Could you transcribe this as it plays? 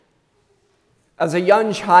As a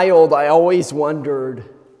young child, I always wondered,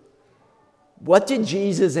 what did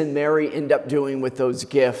Jesus and Mary end up doing with those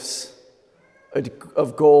gifts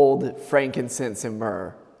of gold, frankincense, and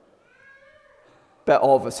myrrh? Bet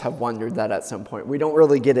all of us have wondered that at some point. We don't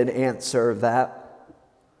really get an answer of that.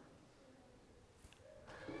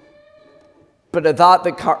 But a thought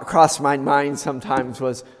that crossed my mind sometimes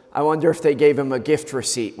was, I wonder if they gave him a gift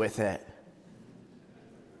receipt with it.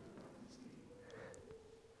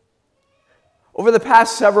 Over the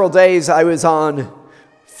past several days, I was on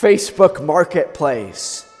Facebook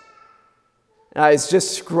Marketplace. And I was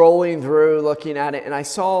just scrolling through, looking at it, and I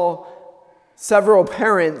saw several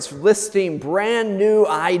parents listing brand new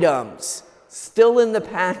items, still in the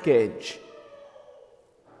package,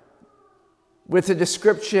 with a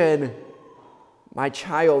description, "My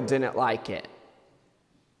child didn't like it."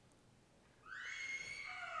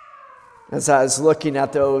 As I was looking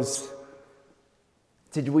at those,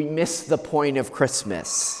 did we miss the point of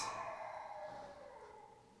Christmas?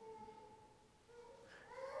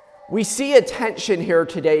 We see a tension here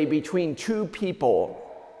today between two people,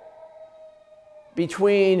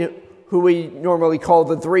 between who we normally call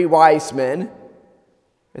the three wise men,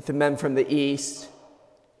 with the men from the east,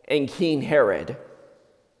 and King Herod.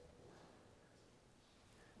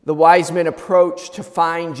 The wise men approach to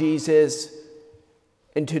find Jesus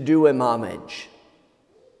and to do him homage,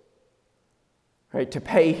 right? To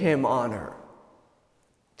pay him honor,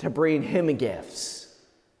 to bring him gifts.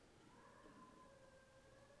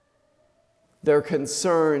 Their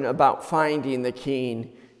concern about finding the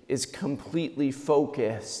king is completely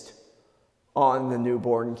focused on the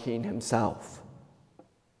newborn king himself.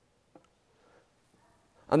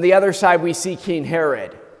 On the other side, we see King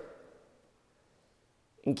Herod.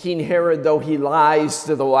 And King Herod, though he lies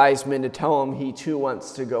to the wise men to tell him he too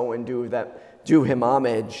wants to go and do him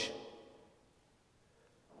homage,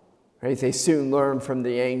 right? They soon learn from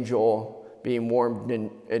the angel being warned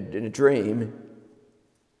in a dream,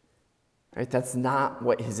 right? That's not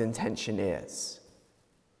what his intention is.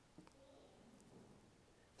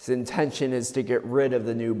 His intention is to get rid of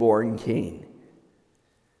the newborn king.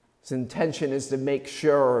 His intention is to make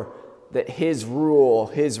sure that his rule,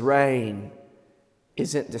 his reign,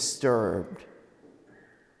 isn't disturbed.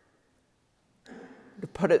 To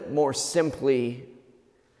put it more simply,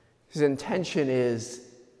 his intention is,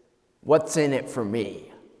 what's in it for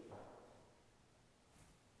me?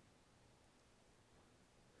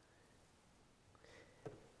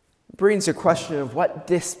 It brings a question of what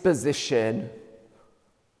disposition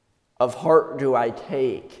of heart do I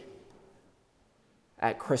take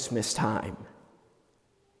at Christmas time?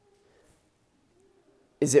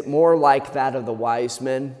 Is it more like that of the wise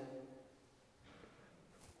men?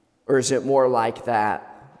 Or is it more like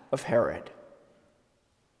that of Herod?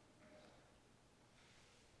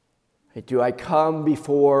 Do I come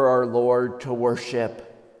before our Lord to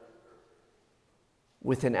worship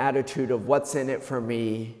with an attitude of what's in it for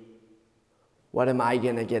me? What am I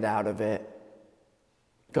going to get out of it?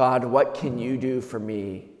 God, what can you do for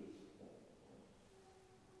me?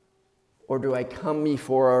 Or do I come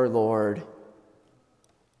before our Lord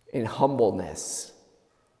in humbleness,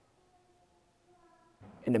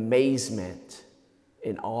 in amazement,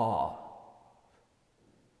 in awe,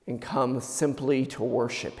 and come simply to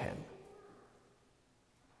worship him?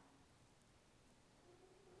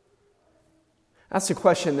 That's the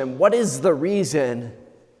question then. What is the reason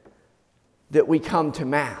that we come to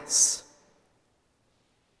Mass?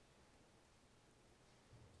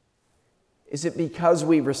 Is it because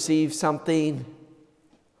we receive something?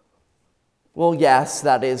 Well, yes,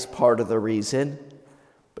 that is part of the reason,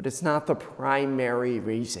 but it's not the primary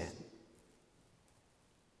reason.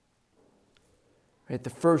 Right? The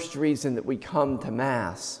first reason that we come to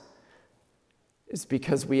Mass is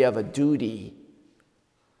because we have a duty,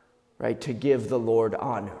 right, to give the Lord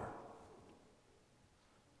honor.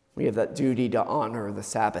 We have that duty to honor the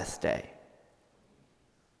Sabbath day.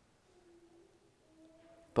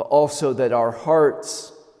 But also that our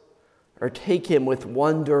hearts are taken with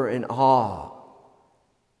wonder and awe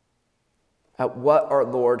at what our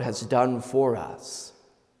Lord has done for us.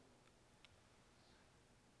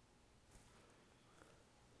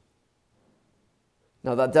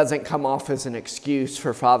 Now, that doesn't come off as an excuse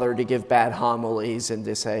for Father to give bad homilies and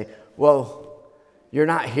to say, well, you're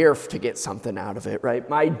not here to get something out of it, right?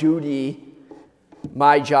 My duty,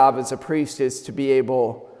 my job as a priest is to be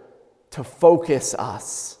able to focus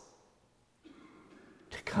us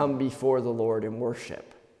to come before the Lord and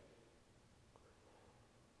worship.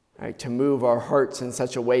 Right? To move our hearts in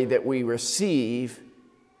such a way that we receive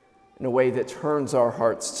in a way that turns our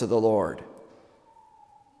hearts to the Lord.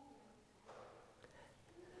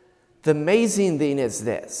 The amazing thing is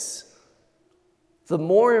this. The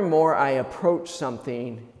more and more I approach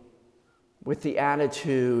something with the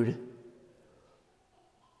attitude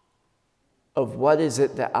of what is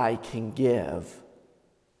it that I can give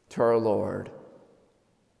to our Lord,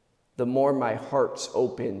 the more my heart's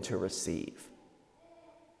open to receive.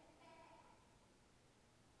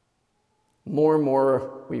 More and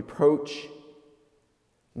more we approach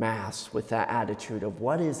Mass with that attitude of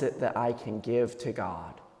what is it that I can give to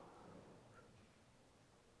God,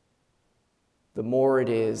 the more it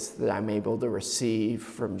is that I'm able to receive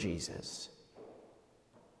from Jesus.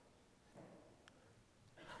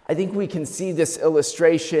 I think we can see this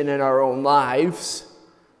illustration in our own lives.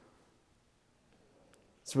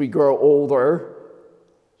 As we grow older,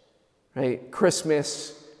 right?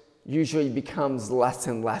 Christmas usually becomes less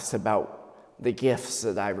and less about the gifts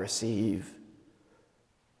that I receive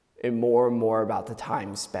and more about the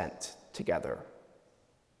time spent together.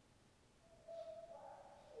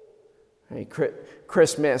 Right?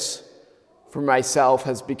 Christmas for myself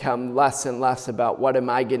has become less and less about what am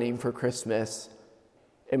I getting for Christmas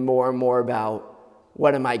and more about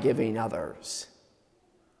what am I giving others?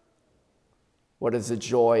 What is the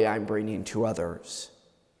joy I'm bringing to others?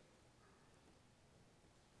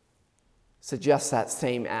 Suggest that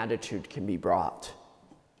same attitude can be brought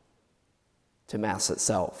to Mass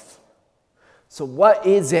itself. So what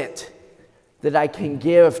is it that I can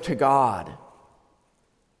give to God?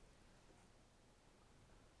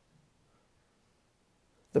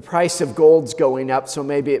 The price of gold's going up, so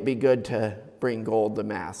maybe it'd be good to bring gold to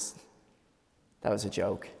Mass. That was a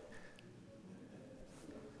joke.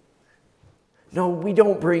 No, we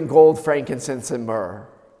don't bring gold, frankincense, and myrrh.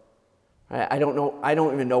 I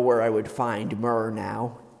don't even know where I would find myrrh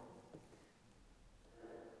now.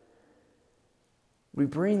 We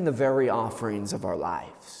bring the very offerings of our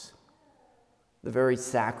lives, the very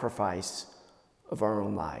sacrifice of our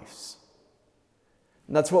own lives.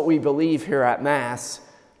 And that's what we believe here at Mass.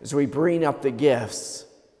 As we bring up the gifts,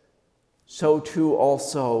 so too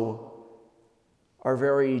also our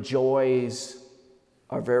very joys,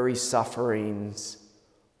 our very sufferings,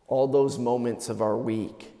 all those moments of our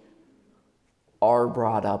week are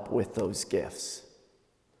brought up with those gifts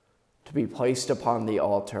to be placed upon the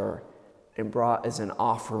altar and brought as an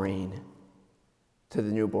offering to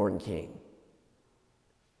the newborn King.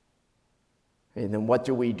 And then what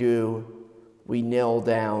do? We kneel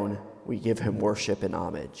down, we give him worship and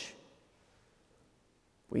homage.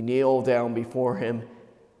 We kneel down before him.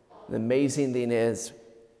 The amazing thing is,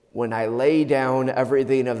 when I lay down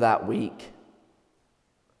everything of that week,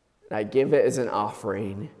 and I give it as an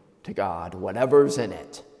offering to God, whatever's in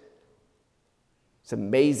it, it's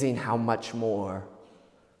amazing how much more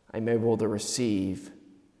I'm able to receive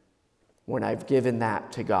when I've given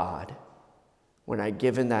that to God, when I've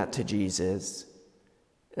given that to Jesus,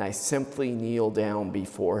 and I simply kneel down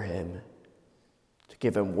before him to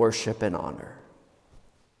give him worship and honor.